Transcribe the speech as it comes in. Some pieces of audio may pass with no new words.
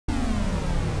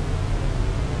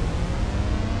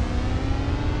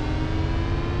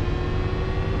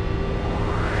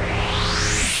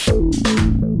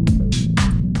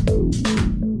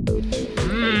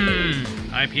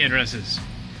IP addresses,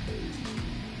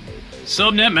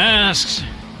 subnet masks,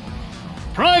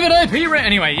 private IP.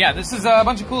 Anyway, yeah, this is a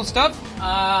bunch of cool stuff.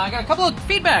 I got a couple of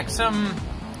feedback, some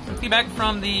feedback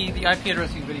from the IP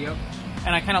addressing video,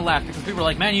 and I kind of laughed because people were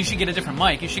like, "Man, you should get a different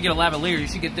mic. You should get a lavalier. You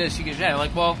should get this. You get that."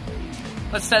 Like, well,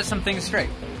 let's set some things straight.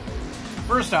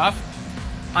 First off,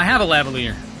 I have a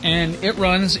lavalier, and it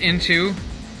runs into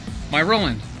my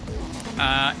Roland.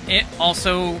 It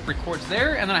also records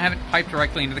there, and then I have it piped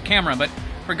directly into the camera. But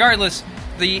regardless,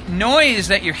 the noise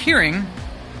that you're hearing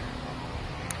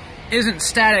isn't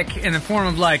static in the form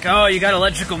of like, oh, you got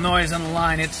electrical noise on the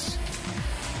line. It's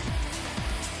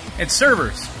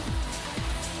servers.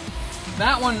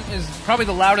 That one is probably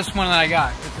the loudest one that I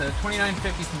got. It's a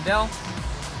 2950 from Dell.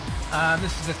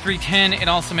 This is a 310. It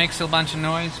also makes a bunch of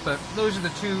noise, but those are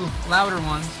the two louder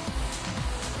ones.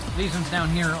 These ones down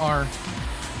here are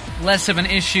less of an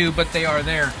issue, but they are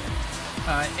there.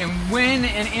 And when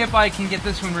and if I can get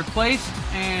this one replaced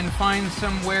and find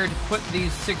somewhere to put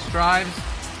these 6 drives,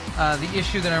 the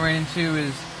issue that I ran into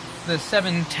is the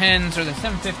 710s or the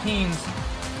 715s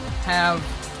have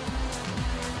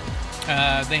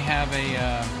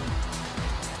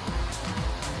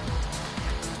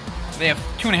they have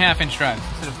 2.5-inch drives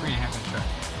instead of 3.5-inch drives.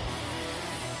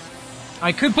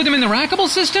 I could put them in the rackable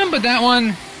system, but that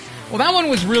one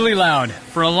was really loud.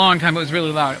 For a long time it was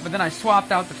really loud. But then I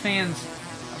swapped out the fans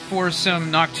for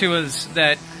some Noctuas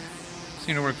that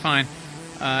seem to work fine.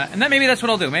 And maybe that's what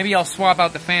I'll do. Maybe I'll swap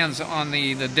out the fans on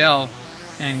the Dell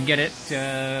and get it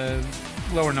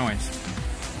lower noise.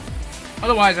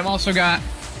 Otherwise, I've also got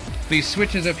these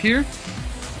switches up here,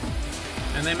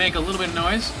 and they make a little bit of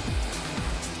noise.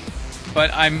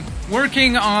 But I'm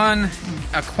working on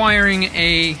acquiring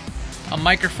a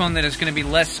microphone that is going to be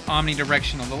less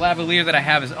omnidirectional. The lavalier that I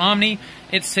have is omni.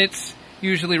 It sits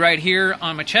usually right here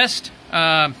on my chest.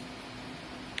 That's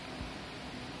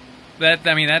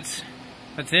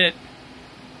it.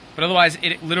 But otherwise,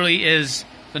 it literally is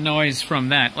the noise from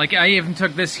that. Like, I even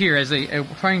took this here as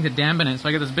trying to dampen it. So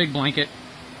I got this big blanket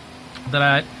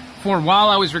that while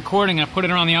I was recording, I put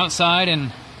it around the outside,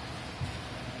 and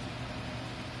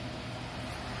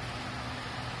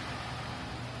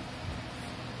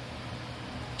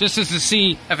just as to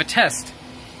see if a test.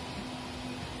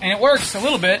 And it works a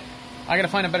little bit. I gotta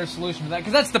find a better solution for that,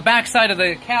 because that's the back side of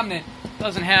the cabinet. It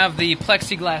doesn't have the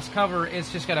plexiglass cover,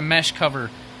 it's just got a mesh cover.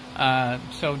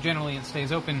 So generally it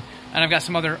stays open. And I've got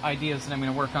some other ideas that I'm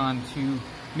gonna work on to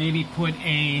maybe put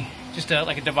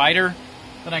like a divider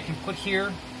that I can put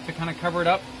here to kind of cover it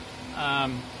up.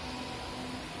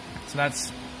 So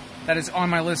that is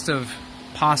on my list of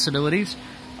possibilities.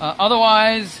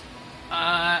 Otherwise,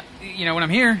 you know, when I'm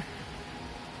here,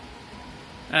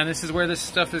 and this is where this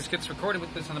stuff gets recorded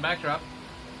with this on the backdrop.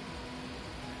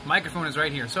 Microphone is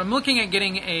right here. So I'm looking at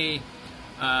getting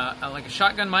like a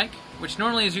shotgun mic, which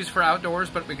normally is used for outdoors,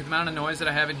 but with the amount of noise that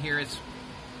I have in here,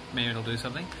 maybe it'll do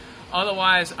something.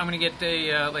 Otherwise, I'm gonna get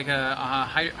a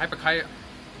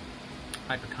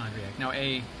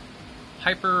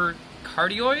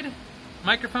hypercardioid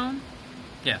microphone.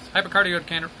 Yes,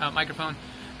 hypercardioid microphone.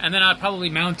 And then I'd probably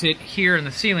mount it here in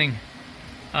the ceiling,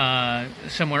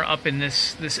 somewhere up in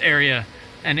this area,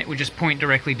 and it would just point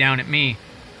directly down at me,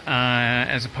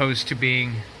 as opposed to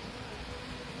being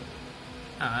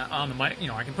on the mic. You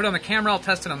know, I can put it on the camera. I'll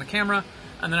test it on the camera,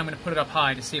 and then I'm going to put it up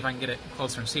high to see if I can get it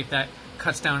closer and see if that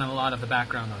cuts down on a lot of the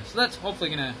background noise. So that's hopefully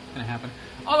gonna happen.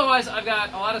 Otherwise, I've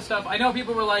got a lot of stuff. I know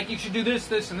people were like, you should do this,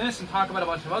 this, and this, and talk about a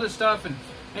bunch of other stuff, and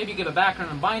maybe give a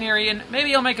background on binary, and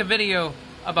maybe I'll make a video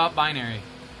about binary.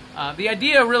 The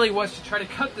idea really was to try to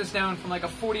cut this down from like a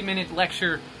 40-minute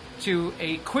lecture to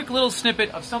a quick little snippet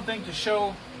of something to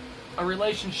show a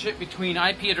relationship between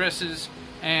IP addresses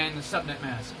and the subnet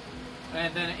mask.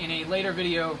 And then in a later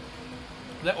video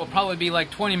that will probably be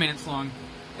like 20 minutes long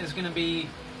is going to be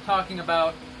talking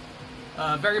about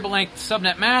variable length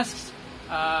subnet masks,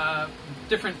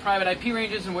 different private IP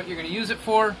ranges and what you're going to use it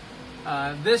for.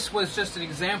 This was just an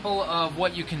example of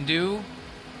what you can do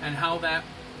and how that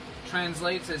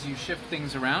translates as you shift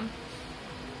things around.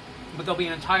 But there'll be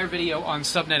an entire video on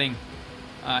subnetting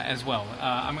as well.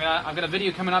 I've got a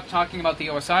video coming up talking about the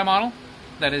OSI model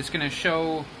that is going to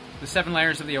show the 7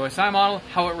 layers of the OSI model,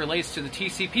 how it relates to the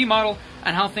TCP model,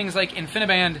 and how things like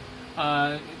InfiniBand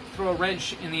throw a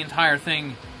wrench in the entire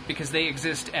thing because they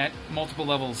exist at multiple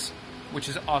levels, which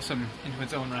is awesome into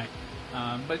its own right.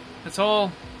 But it's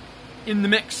all in the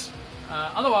mix.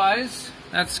 Otherwise,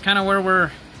 that's kind of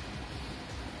where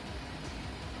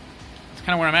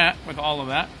I'm at with all of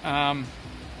that.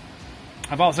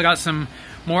 I've also got some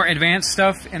more advanced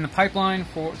stuff in the pipeline,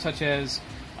 such as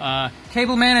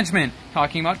cable management,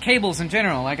 talking about cables in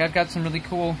general. Like, I've got some really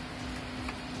cool...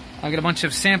 I've got a bunch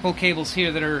of sample cables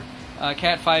here that are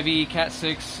Cat 5e, Cat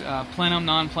 6, plenum,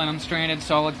 non-plenum, stranded,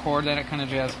 solid core, that kind of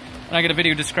jazz. And I got a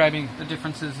video describing the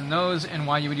differences in those and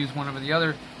why you would use one over the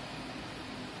other.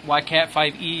 Why Cat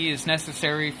 5e is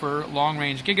necessary for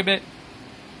long-range gigabit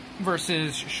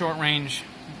versus short-range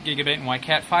gigabit, and why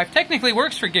Cat 5 technically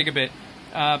works for gigabit,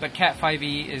 but Cat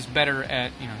 5e is better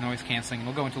at, you know, noise canceling. And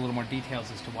we'll go into a little more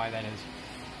details as to why that is.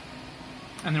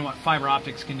 And then what fiber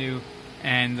optics can do,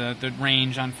 and the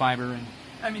range on fiber. And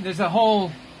I mean, there's a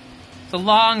whole... It's a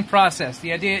long process.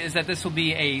 The idea is that this will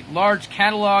be a large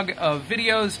catalog of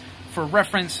videos for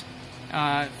reference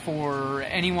for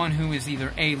anyone who is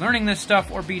either A, learning this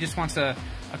stuff, or B, just wants a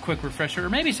quick refresher. Or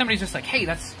maybe somebody's just like, hey,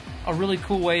 that's a really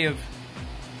cool way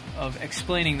of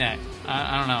explaining that.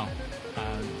 I don't know.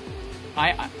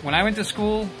 When I went to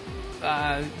school,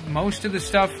 most of the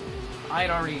stuff I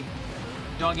had already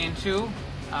dug into,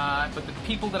 but the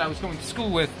people that I was going to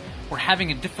school with were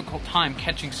having a difficult time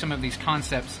catching some of these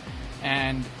concepts,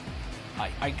 and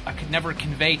I could never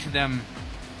convey to them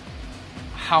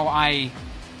how I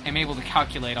am able to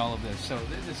calculate all of this. So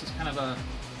this is kind of a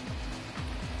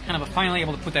finally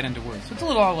able to put that into words. So it's a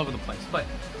little all over the place, but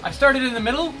I started in the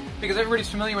middle because everybody's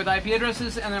familiar with IP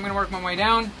addresses, and then I'm going to work my way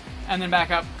down and then back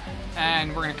up,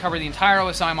 and we're going to cover the entire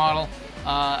OSI model.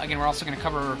 Again, we're also going to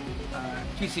cover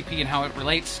TCP and how it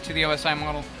relates to the OSI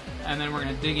model, and then we're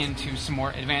going to dig into some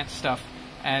more advanced stuff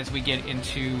as we get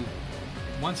into,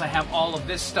 once I have all of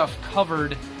this stuff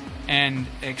covered and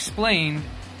explained,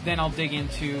 then I'll dig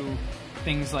into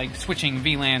things like switching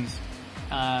VLANs,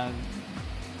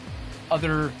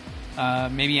 other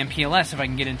maybe MPLS if I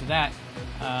can get into that.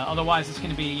 Otherwise, it's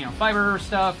going to be, you know, fiber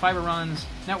stuff, fiber runs,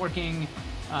 networking,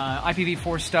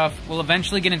 IPv4 stuff. We'll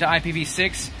eventually get into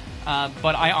IPv6,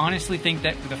 but I honestly think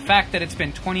that the fact that it's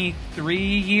been 23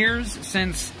 years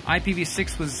since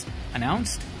IPv6 was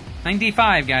announced,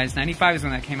 95, guys, 95 is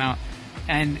when that came out,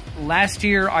 and last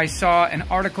year I saw an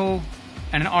article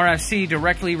and an RFC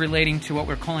directly relating to what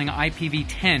we're calling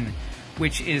IPv10,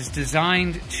 which is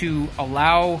designed to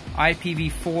allow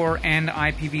IPv4 and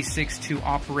IPv6 to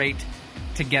operate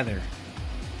together.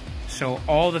 So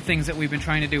all the things that we've been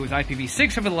trying to do with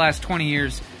IPv6 over the last 20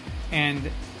 years,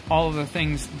 and all of the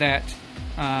things that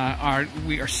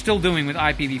we are still doing with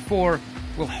IPv4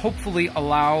 will hopefully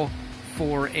allow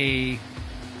for either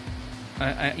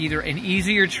an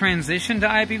easier transition to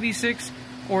IPv6,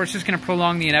 or it's just going to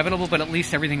prolong the inevitable, but at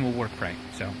least everything will work right.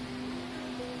 So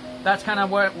that's kind of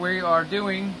what we are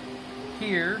doing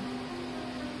here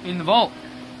in the vault.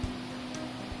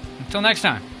 Until next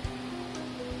time,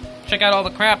 check out all the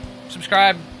crap,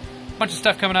 subscribe, bunch of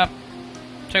stuff coming up.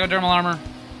 Check out Dermal Armor,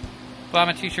 buy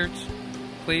my t-shirts,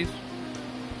 please.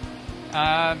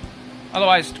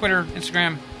 Otherwise, Twitter,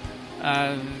 Instagram,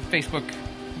 Facebook,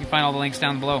 you can find all the links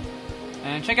down below.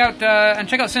 And check out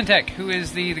Syntech, who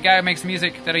is the guy who makes the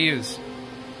music that I use.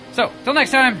 So, till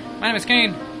next time, my name is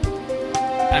Qain,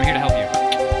 and I'm here to help you.